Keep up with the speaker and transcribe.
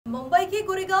मुंबई के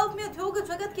गोरेगांव में उद्योग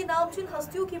जगत की नामचीन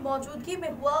हस्तियों की मौजूदगी में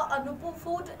हुआ अनूपू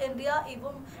फूड इंडिया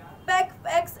एवं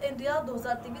पैकफैक्स इंडिया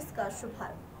 2023 का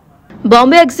शुभारंभ।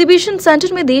 बॉम्बे एग्जीबिशन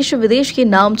सेंटर में देश विदेश की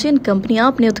नामचीन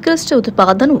कंपनियां अपने उत्कृष्ट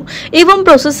उत्पादनों एवं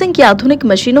प्रोसेसिंग की आधुनिक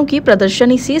मशीनों की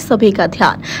प्रदर्शनी से सभी का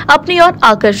ध्यान अपनी ओर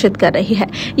आकर्षित कर रही है।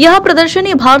 यह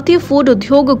प्रदर्शनी भारतीय फूड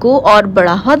उद्योग को और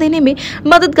बढ़ावा देने में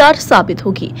मददगार साबित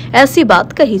होगी, ऐसी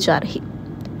बात कही जा रही।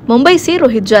 मुंबई से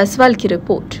रोहित जायसवाल की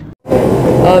report.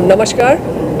 Namaskar.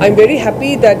 I'm very happy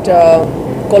that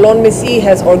Colon Messi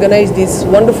has organized this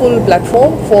wonderful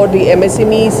platform for the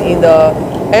MSMEs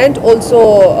and also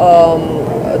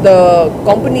the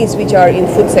companies which are in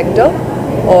food sector.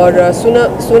 और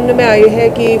सुनने में आया है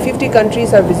कि 50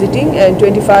 countries are visiting and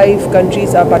 25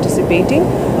 countries are participating.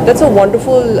 That's a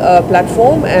wonderful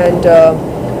platform, and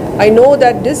I know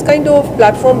that this kind of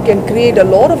platform can create a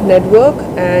lot of network,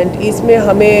 and इसमें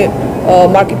हमें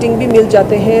marketing भी मिल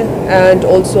जाते हैं, and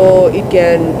also it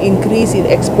can increase in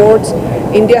exports.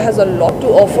 India has a lot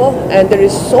to offer and there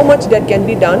is so much that can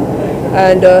be done,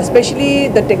 and especially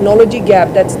the technology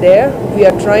gap that's there. We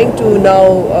are trying to now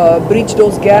bridge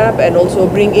those gap and also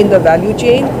bring in the value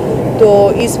chain. तो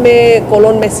इसमें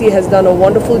Colon Messi has done a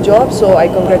wonderful job, so I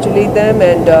congratulate them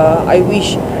and I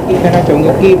wish. कहना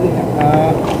चाहूँगा कि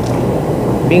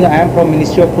being I am from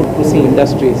Ministry of Food Processing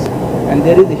Industries and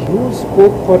there is a huge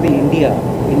scope for the India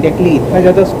के लिए इतना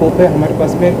ज़्यादा scope है हमारे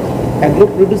पास में, एग्रो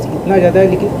प्रोड्यूस इतना ज़्यादा है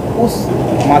लेकिन उस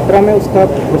मात्रा में उसका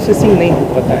प्रोसेसिंग नहीं हो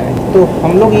पाता है। तो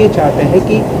हम लोग ये चाहते हैं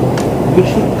कि we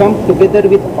should come together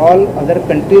with all other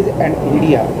countries and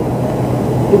India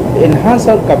to enhance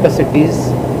our capacities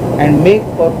and make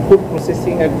our food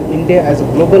processing at India as a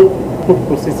global food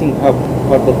processing hub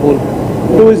for the whole.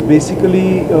 So is basically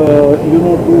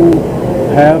to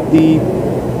have the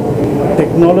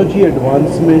technology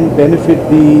advancement benefit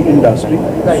the industry.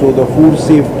 Right. So the food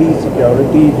safety,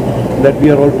 security that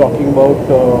we are all talking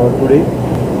about today,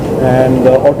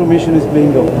 and automation is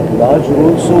playing a large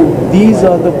role. So these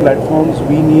are the platforms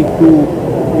we need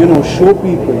to show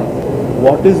people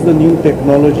what is the new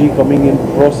technology coming in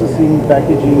processing,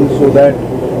 packaging, so that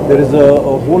there is a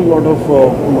whole lot of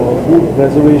food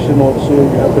preservation also.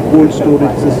 You have the cold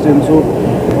storage system. So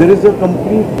there is a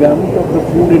complete gamut of the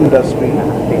food industry,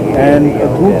 and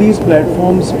through these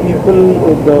platforms people,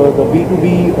 the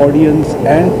B2B audience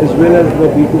and as well as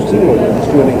the B2C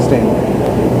audience to an extent,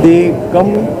 they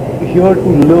come here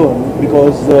to learn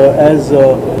because as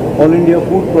All India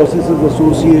Food Processors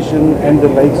Association and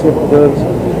the likes of others,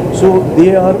 so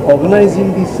they are organizing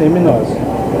these seminars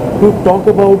to talk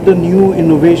about the new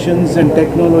innovations and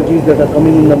technologies that are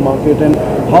coming in the market and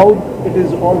how it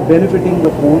is all benefiting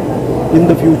the food in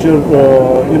the future,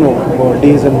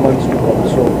 days and months to come.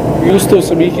 So views तो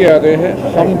सभी के आ गए हैं,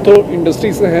 हम तो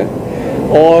industry से हैं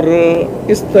और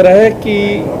इस तरह की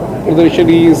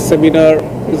प्रदर्शनी seminar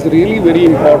is really very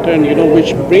important,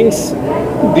 which brings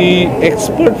the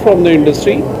expert from the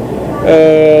industry,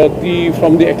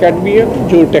 from the academia,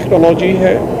 जो technology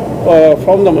है,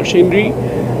 from the machinery,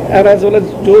 and as well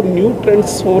as जो new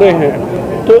trends हो रहे हैं,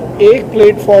 तो एक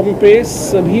प्लेटफॉर्म पे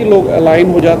सभी लोग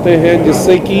अलाइन हो जाते हैं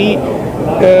जिससे कि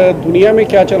दुनिया में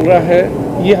क्या चल रहा है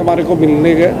ये हमारे को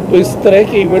मिलने गए। तो इस तरह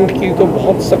के इवेंट की तो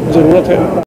बहुत सख्त ज़रूरत है।